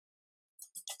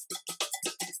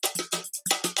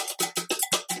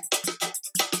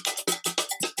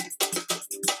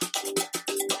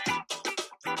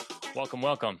Welcome,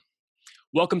 welcome.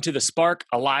 Welcome to The Spark,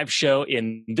 a live show.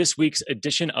 In this week's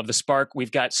edition of The Spark, we've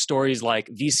got stories like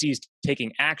VCs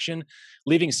taking action,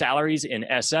 leaving salaries in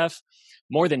SF,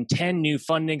 more than 10 new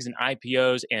fundings and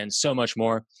IPOs, and so much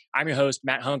more. I'm your host,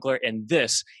 Matt Hunkler, and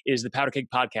this is the Powder Keg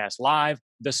Podcast Live,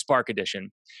 The Spark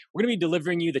Edition. We're going to be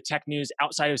delivering you the tech news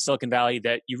outside of Silicon Valley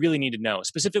that you really need to know,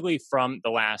 specifically from the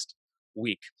last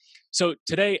week. So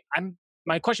today,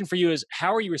 my question for you is,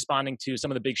 how are you responding to some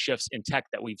of the big shifts in tech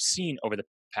that we've seen over the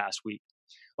past week?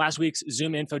 Last week's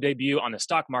ZoomInfo debut on the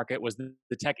stock market was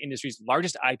the tech industry's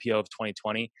largest IPO of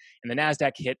 2020, and the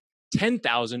NASDAQ hit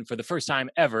 10,000 for the first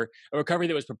time ever, a recovery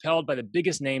that was propelled by the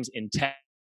biggest names in tech,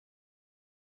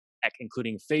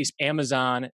 including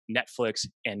Amazon, Netflix,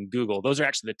 and Google. Those are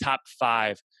actually the top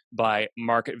 5 by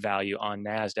market value on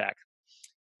NASDAQ.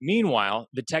 Meanwhile,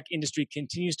 the tech industry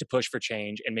continues to push for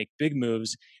change and make big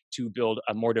moves to build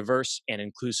a more diverse and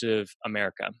inclusive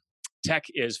America. Tech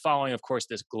is following, of course,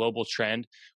 this global trend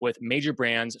with major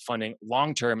brands funding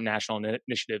long-term national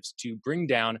initiatives to bring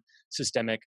down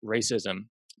systemic racism.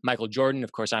 Michael Jordan,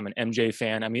 of course, I'm an MJ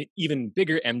fan. I'm an even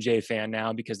bigger MJ fan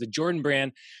now because the Jordan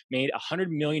brand made a $100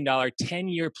 million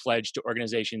 10-year pledge to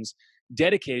organizations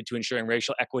dedicated to ensuring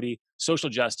racial equity,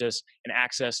 social justice, and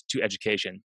access to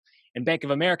education. And Bank of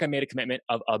America made a commitment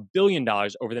of $1 billion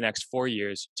over the next 4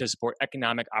 years to support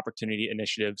economic opportunity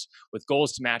initiatives with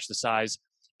goals to match the size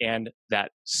and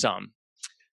that sum.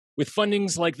 With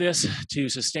fundings like this to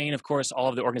sustain, of course, all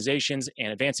of the organizations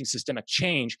and advancing systemic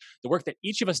change, the work that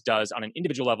each of us does on an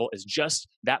individual level is just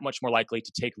that much more likely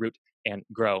to take root and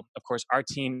grow. Of course, our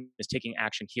team is taking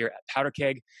action here at Powder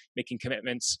Keg, making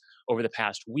commitments over the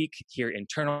past week here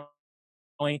internally,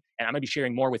 and I'm going to be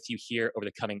sharing more with you here over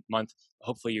the coming month.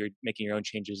 Hopefully, you're making your own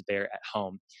changes there at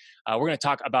home. We're going to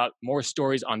talk about more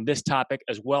stories on this topic,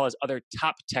 as well as other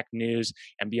top tech news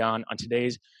and beyond on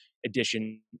today's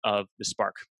edition of The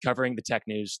Spark, covering the tech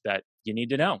news that you need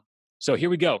to know. So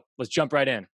here we go. Let's jump right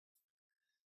in.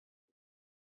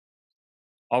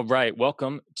 All right.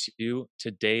 Welcome to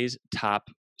today's top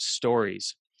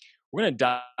stories. We're going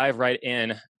to dive right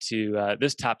in to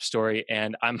this top story,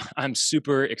 and I'm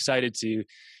super excited to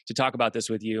talk about this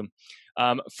with you.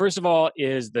 First of all,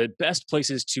 is the best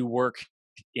places to work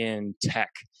in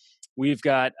tech. We've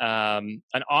got an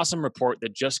awesome report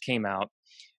that just came out.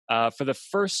 For this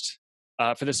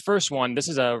first one, this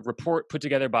is a report put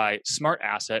together by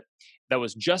SmartAsset that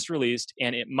was just released,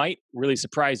 and it might really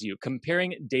surprise you.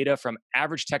 Comparing data from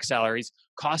average tech salaries,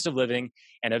 cost of living,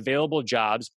 and available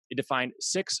jobs, it defined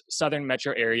 6 southern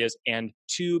metro areas and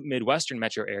 2 Midwestern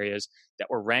metro areas that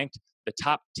were ranked the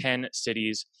top 10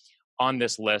 cities on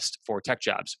this list for tech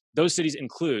jobs. Those cities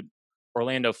include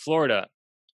Orlando, Florida,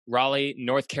 Raleigh,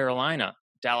 North Carolina,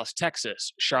 Dallas,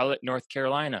 Texas, Charlotte, North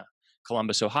Carolina,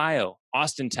 Columbus, Ohio,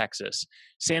 Austin, Texas,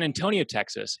 San Antonio,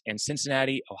 Texas, and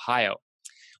Cincinnati, Ohio.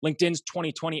 LinkedIn's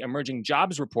 2020 Emerging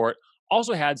Jobs Report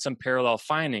also had some parallel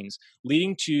findings,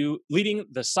 leading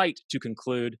the site to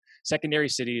conclude secondary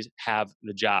cities have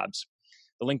the jobs.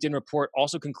 The LinkedIn report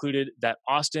also concluded that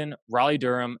Austin,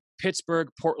 Raleigh-Durham, Pittsburgh,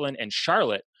 Portland, and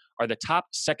Charlotte are the top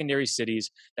secondary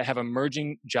cities that have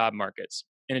emerging job markets.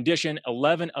 In addition,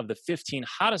 11 of the 15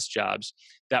 hottest jobs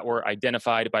that were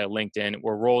identified by LinkedIn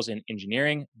were roles in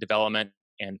engineering, development,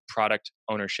 and product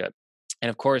ownership. And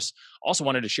of course, also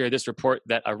wanted to share this report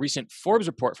that a recent Forbes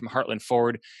report from Heartland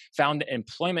Forward found that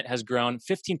employment has grown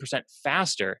 15%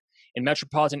 faster in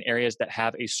metropolitan areas that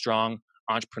have a strong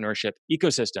entrepreneurship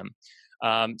ecosystem.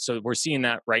 So we're seeing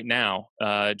that right now,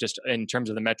 just in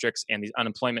terms of the metrics and these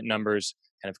unemployment numbers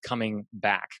kind of coming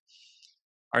back.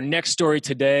 Our next story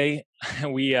today,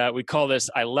 we call this,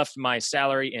 I Left My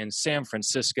Salary in San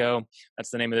Francisco.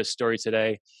 That's the name of this story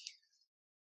today.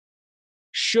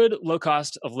 Should low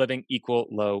cost of living equal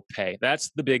low pay?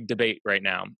 That's the big debate right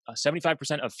now.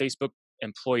 75% of Facebook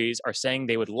employees are saying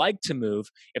they would like to move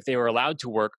if they were allowed to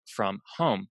work from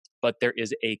home. But there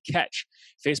is a catch.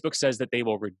 Facebook says that they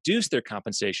will reduce their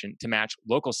compensation to match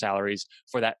local salaries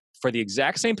for the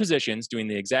exact same positions, doing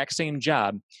the exact same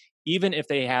job, even if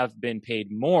they have been paid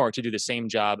more to do the same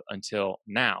job until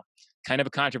now. Kind of a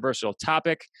controversial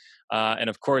topic. And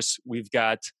of course, we've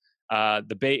got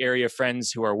the Bay Area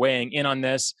friends who are weighing in on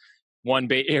this. One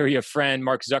Bay Area friend,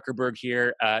 Mark Zuckerberg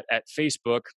here at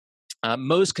Facebook.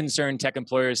 Most concerned tech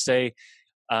employers say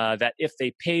that if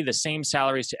they pay the same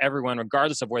salaries to everyone,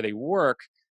 regardless of where they work,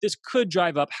 this could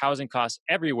drive up housing costs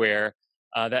everywhere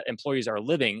that employees are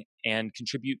living and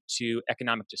contribute to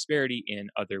economic disparity in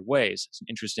other ways. It's an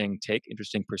interesting take,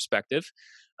 interesting perspective.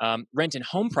 Rent and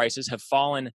home prices have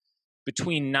fallen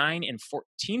between 9 and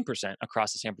 14%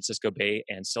 across the San Francisco Bay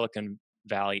and Silicon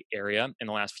Valley area in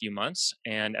the last few months.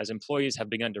 And as employees have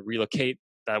begun to relocate,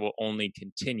 that will only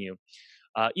continue.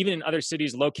 Even in other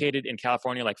cities located in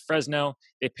California, like Fresno,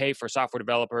 they pay for software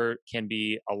developer can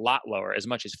be a lot lower, as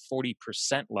much as 40%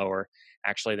 lower,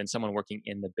 actually, than someone working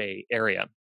in the Bay Area.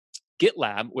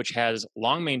 GitLab, which has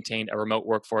long maintained a remote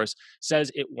workforce,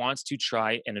 says it wants to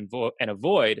try and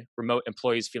avoid remote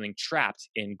employees feeling trapped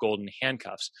in golden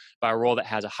handcuffs by a role that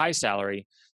has a high salary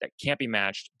that can't be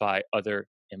matched by other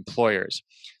employers.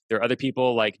 There are other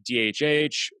people like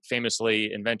DHH,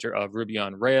 famously inventor of Ruby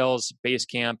on Rails,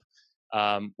 Basecamp,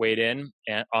 weighed in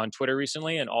on Twitter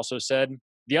recently and also said,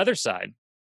 the other side,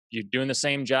 you're doing the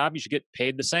same job, you should get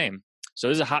paid the same. So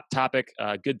this is a hot topic,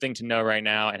 a good thing to know right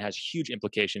now, and has huge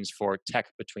implications for tech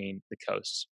between the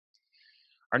coasts.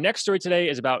 Our next story today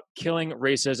is about killing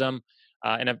racism,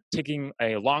 and I'm taking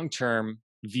a long-term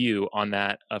view on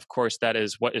that. Of course, that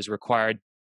is what is required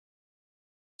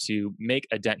to make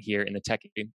a dent here in the tech.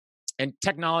 And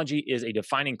technology is a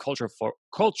defining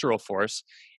cultural force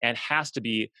and has to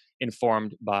be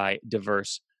informed by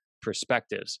diverse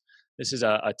perspectives. This is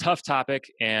a tough topic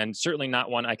and certainly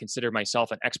not one I consider myself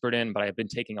an expert in, but I've been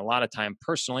taking a lot of time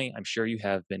personally, I'm sure you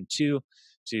have been too,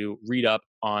 to read up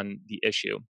on the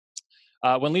issue.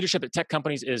 When leadership at tech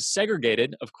companies is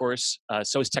segregated, of course,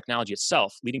 so is technology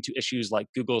itself, leading to issues like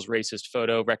Google's racist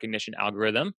photo recognition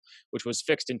algorithm, which was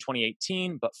fixed in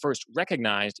 2018, but first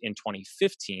recognized in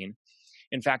 2015.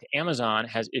 In fact, Amazon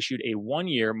has issued a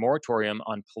 1-year moratorium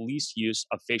on police use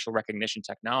of facial recognition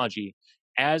technology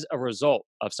as a result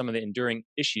of some of the enduring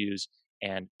issues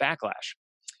and backlash.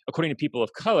 According to people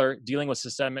of color, dealing with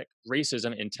systemic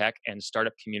racism in tech and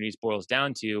startup communities boils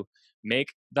down to make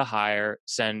the hire,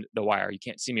 send the wire. You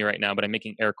can't see me right now, but I'm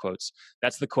making air quotes.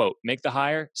 That's the quote. Make the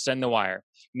hire, send the wire,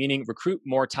 meaning recruit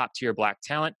more top-tier Black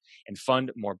talent and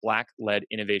fund more Black-led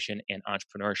innovation and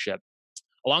entrepreneurship.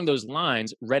 Along those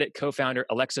lines, Reddit co-founder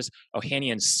Alexis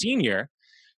Ohanian Sr.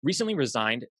 recently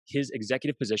resigned his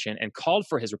executive position and called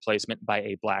for his replacement by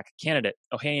a Black candidate.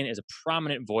 Ohanian is a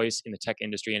prominent voice in the tech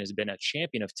industry and has been a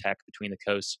champion of tech between the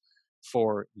coasts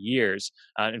for years.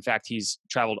 In fact, he's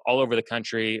traveled all over the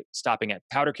country, stopping at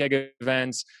powder keg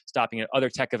events, stopping at other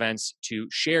tech events to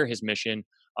share his mission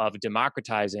of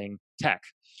democratizing tech.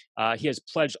 He has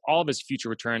pledged all of his future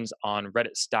returns on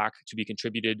Reddit stock to be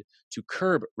contributed to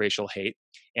curb racial hate.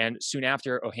 And soon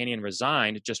after Ohanian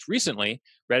resigned, just recently,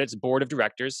 Reddit's board of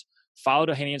directors followed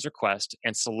Ohanian's request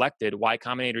and selected Y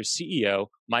Combinator's CEO,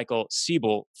 Michael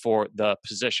Siebel, for the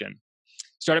position.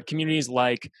 Startup communities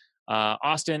like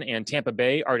Austin and Tampa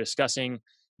Bay are discussing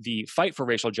the fight for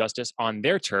racial justice on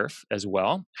their turf as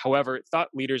well. However, thought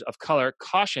leaders of color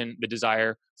caution the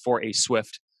desire for a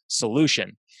swift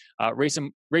solution.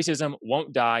 Racism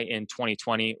won't die in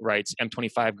 2020, writes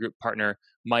M25 Group partner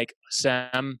Mike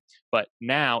Sem, but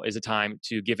now is the time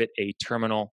to give it a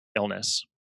terminal illness.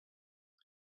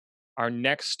 Our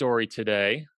next story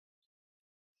today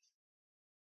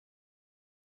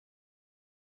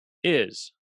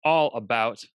is all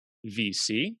about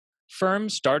VC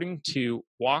firms starting to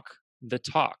walk the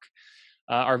talk.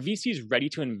 Are VCs ready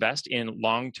to invest in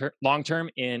long-term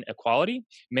inequality?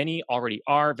 Many already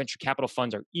are. Venture capital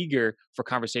funds are eager for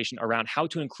conversation around how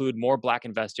to include more Black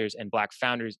investors and Black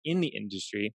founders in the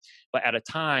industry. But at a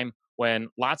time when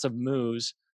lots of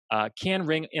moves can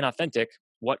ring inauthentic,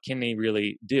 what can they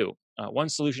really do? One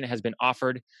solution has been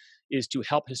offered is to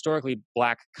help historically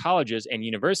Black colleges and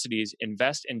universities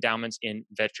invest endowments in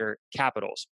venture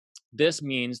capitals. This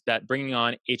means that bringing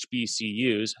on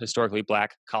HBCUs, historically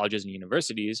Black colleges and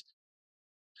universities,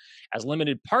 as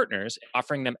limited partners,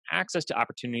 offering them access to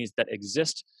opportunities that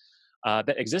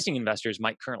existing investors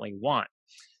might currently want.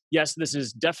 Yes, this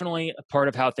is definitely a part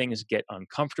of how things get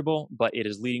uncomfortable, but it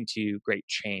is leading to great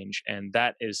change, and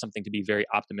that is something to be very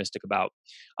optimistic about.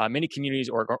 Many communities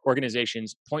or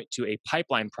organizations point to a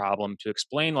pipeline problem to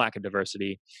explain lack of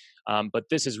diversity, but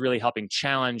this is really helping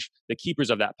challenge the keepers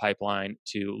of that pipeline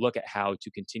to look at how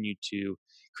to continue to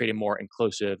create a more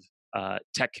inclusive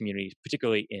tech community,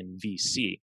 particularly in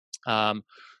VC.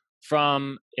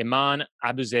 From Iman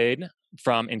Abuzaid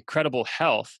from Incredible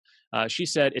Health, she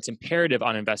said it's imperative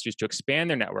on investors to expand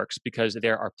their networks because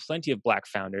there are plenty of Black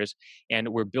founders and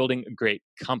we're building great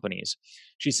companies.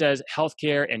 She says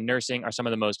healthcare and nursing are some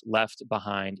of the most left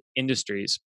behind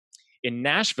industries. In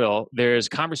Nashville, there's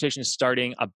conversations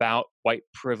starting about white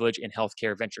privilege in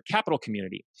healthcare venture capital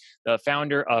community. The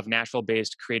founder of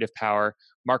Nashville-based Creative Power,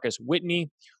 Marcus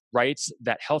Whitney, writes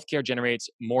that healthcare generates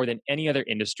more than any other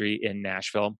industry in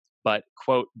Nashville, but,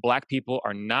 quote, Black people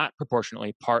are not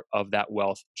proportionately part of that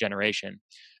wealth generation.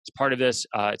 As part of this,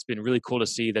 it's been really cool to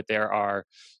see that there are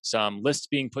some lists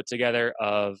being put together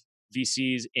of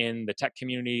VCs in the tech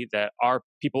community that are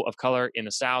people of color in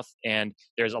the South, and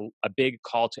there's a big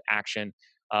call to action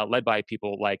led by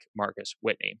people like Marcus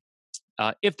Whitney.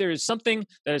 If there is something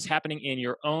that is happening in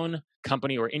your own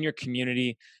company or in your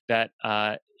community that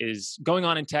is going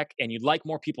on in tech and you'd like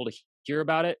more people to hear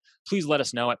about it, please let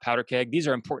us know at Powder Keg. These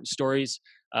are important stories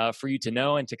for you to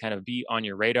know and to kind of be on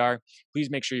your radar. Please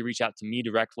make sure you reach out to me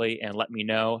directly and let me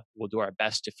know. We'll do our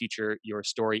best to feature your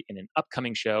story in an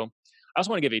upcoming show. I also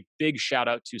want to give a big shout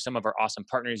out to some of our awesome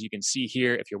partners you can see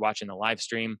here if you're watching the live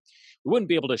stream. We wouldn't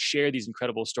be able to share these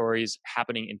incredible stories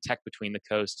happening in tech between the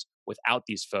coasts without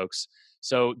these folks.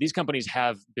 So these companies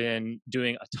have been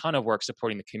doing a ton of work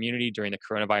supporting the community during the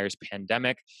coronavirus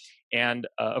pandemic. And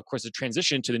of course, the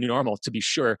transition to the new normal, to be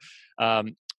sure,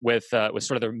 with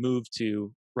sort of the move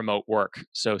to remote work.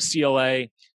 So CLA,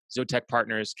 Zotech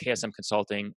Partners, KSM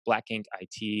Consulting, Black Ink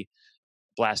IT,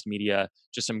 Blast Media,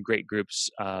 just some great groups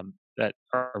that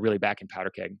are really back in Powder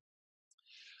Keg.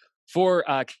 For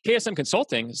KSM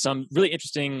Consulting, some really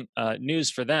interesting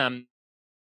news for them.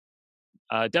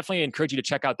 Definitely encourage you to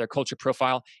check out their culture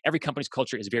profile. Every company's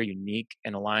culture is very unique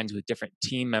and aligns with different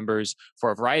team members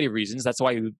for a variety of reasons. That's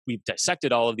why we've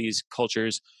dissected all of these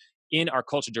cultures in our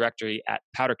culture directory at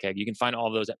Powder Keg. You can find all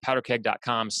of those at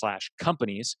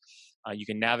powderkeg.com/companies. You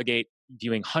can navigate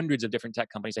viewing hundreds of different tech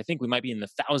companies. I think we might be in the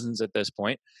thousands at this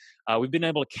point. We've been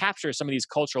able to capture some of these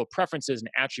cultural preferences and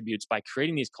attributes by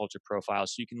creating these culture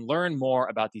profiles so you can learn more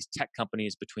about these tech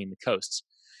companies between the coasts.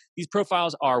 These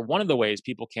profiles are one of the ways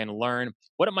people can learn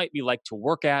what it might be like to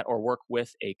work at or work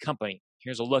with a company.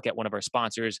 Here's a look at one of our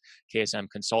sponsors, KSM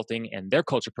Consulting, and their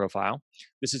culture profile.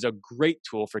 This is a great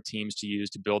tool for teams to use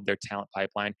to build their talent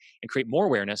pipeline and create more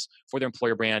awareness for their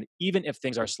employer brand, even if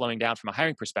things are slowing down from a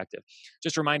hiring perspective.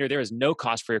 Just a reminder, there is no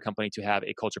cost for your company to have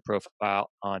a culture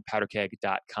profile on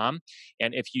powderkeg.com.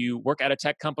 And if you work at a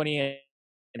tech company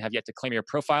and have yet to claim your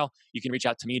profile, you can reach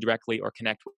out to me directly or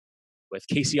connect with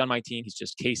Casey on my team. He's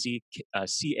just Casey,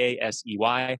 CASEY,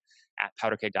 at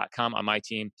powderkeg.com on my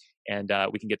team, and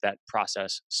we can get that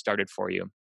process started for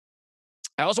you.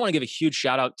 I also want to give a huge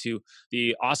shout out to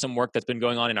the awesome work that's been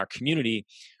going on in our community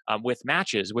with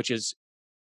Matches, which is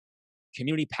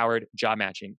community-powered job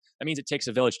matching. That means it takes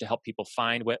a village to help people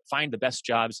find the best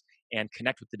jobs and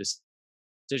connect with the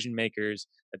decision makers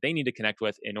that they need to connect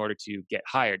with in order to get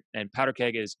hired. And Powder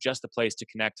Keg is just the place to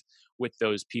connect with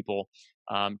those people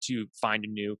to find a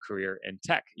new career in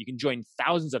tech. You can join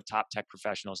thousands of top tech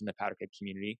professionals in the Powder Keg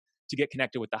community to get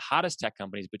connected with the hottest tech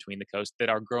companies between the coasts that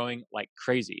are growing like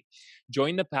crazy.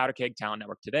 Join the Powder Keg Talent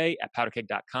Network today at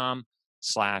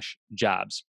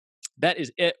powderkeg.com/jobs. That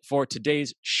is it for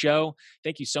today's show.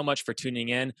 Thank you so much for tuning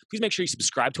in. Please make sure you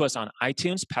subscribe to us on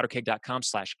iTunes,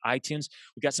 powderkeg.com/iTunes.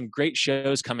 We've got some great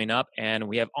shows coming up, and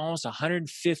we have almost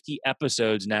 150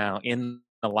 episodes now in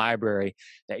the library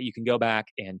that you can go back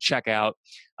and check out.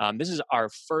 This is our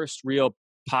first real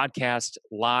podcast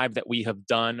live that we have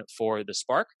done for the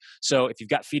Spark. So if you've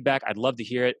got feedback, I'd love to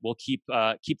hear it. We'll keep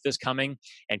this coming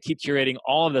and keep curating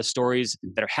all of the stories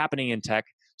that are happening in tech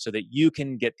so that you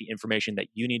can get the information that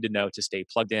you need to know to stay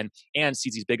plugged in and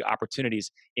seize these big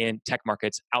opportunities in tech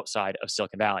markets outside of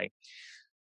Silicon Valley.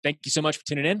 Thank you so much for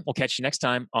tuning in. We'll catch you next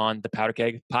time on the Powder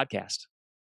Keg Podcast.